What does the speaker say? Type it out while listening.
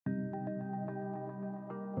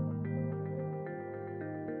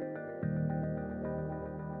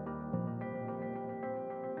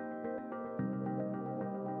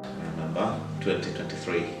November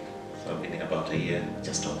 2023. So I've been here about a year,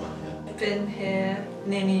 just over. I've been here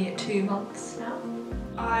nearly 2 months now.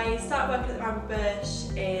 I started working at the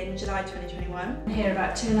Mulberry in July 2021. I'm here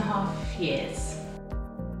about 2.5 years.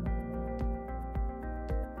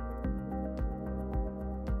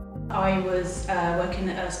 I was working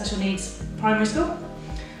at a special needs primary school,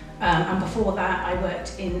 and before that I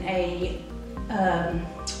worked in a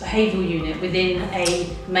behavioural unit within a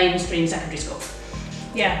mainstream secondary school.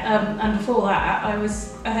 And before that I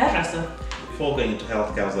was a hairdresser. Before going into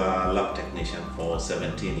healthcare, I was a lab technician for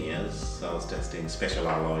 17 years. I was testing special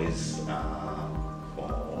alloys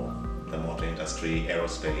for the motor industry,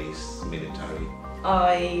 aerospace, military.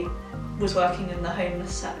 I was working in the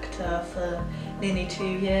homeless sector for nearly 2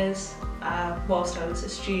 years whilst I was a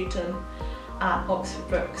student at Oxford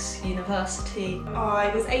Brookes University.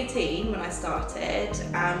 I was 18 when I started,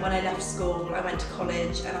 and when I left school I went to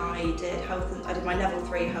college and I did my level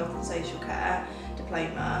 3 health and social care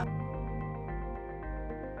diploma.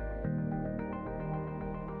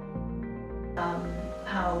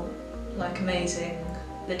 How amazing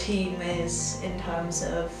the team is in terms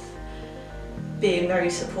of being very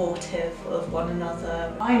supportive of one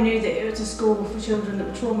another. I knew that it was a school for children that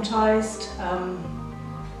were traumatised,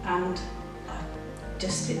 and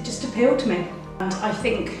it just appealed to me. And I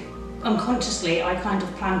think unconsciously I kind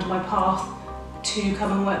of planned my path to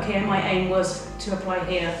come and work here. My aim was to apply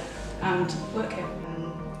here and work here.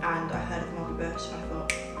 And I heard of Mulberry and I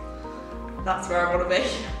thought, that's where I want to be.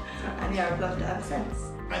 And yeah, I've loved it ever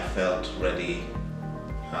since. I felt ready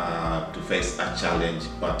to face a challenge,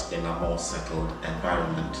 but in a more settled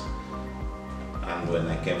environment. And when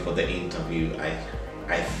I came for the interview,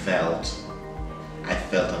 I felt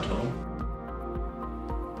at home.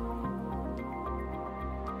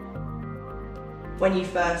 When you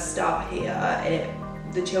first start here,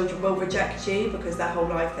 the children will reject you because their whole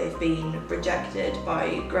life they've been rejected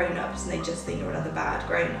by grown-ups and they just think you're another bad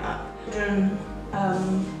grown-up. Children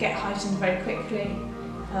get heightened very quickly.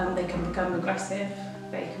 They can become aggressive.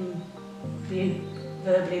 They can be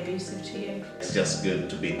verbally abusive to you. It's just good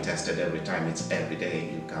to be tested every time. It's every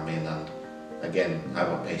day you come in, and again,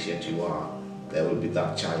 however patient you are, there will be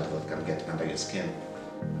that child that can get under your skin.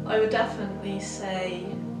 I would definitely say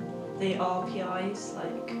the RPIs,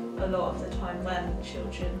 a lot of the time when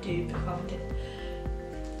children do become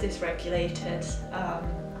dysregulated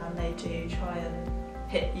and they do try and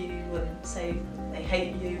hit you and say they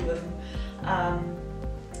hate you, and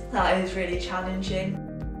that is really challenging.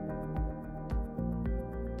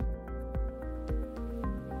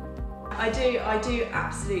 I do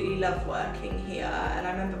absolutely love working here, and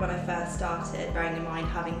I remember when I first started, bearing in mind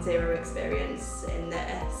having 0 experience in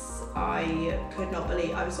this, I could not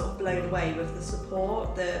believe, I was sort of blown away with the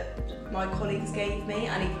support that my colleagues gave me,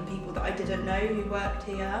 and even people that I didn't know who worked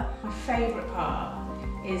here. My favourite part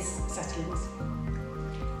is settlings.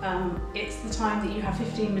 It's the time that you have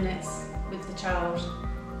 15 minutes with the child,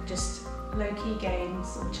 just low-key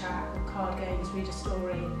games or chat or card games, read a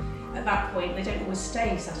story. At that point they don't always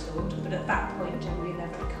stay settled, but at that point generally they're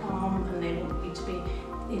very calm and they want you to be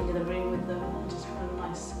in the room with them and just have a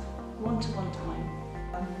nice one-to-one time.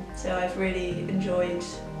 So I've really enjoyed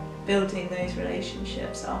building those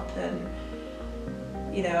relationships up, and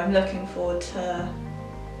I'm looking forward to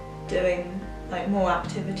doing more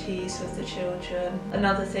activities with the children.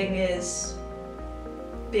 Another thing is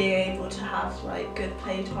being able to have good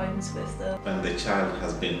play times with them. When the child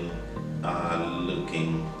has been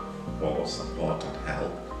looking for support and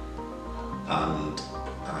help,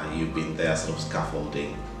 and you've been there sort of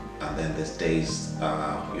scaffolding, and then there's days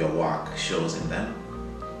your work shows in them,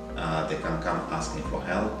 they can come asking for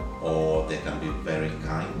help, or they can be very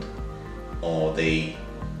kind, or they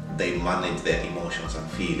manage their emotions and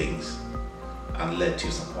feelings and let you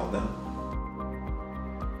support them.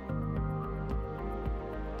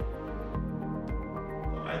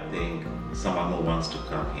 I think someone who wants to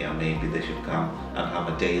come here, maybe they should come and have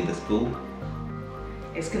a day in the school.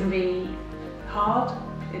 It's going to be hard,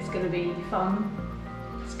 it's going to be fun,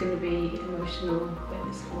 it's going to be emotional, but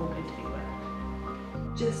it's all going to be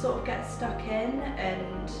well. Just sort of get stuck in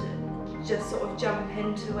and just sort of jump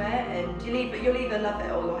into it, and you'll either love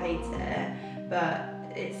it or you'll hate it, but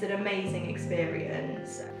it's an amazing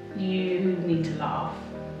experience. You need to laugh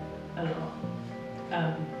a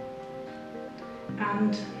lot.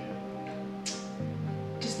 And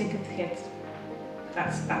just think of the kids.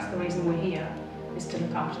 That's the reason we're here, is to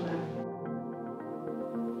look after them.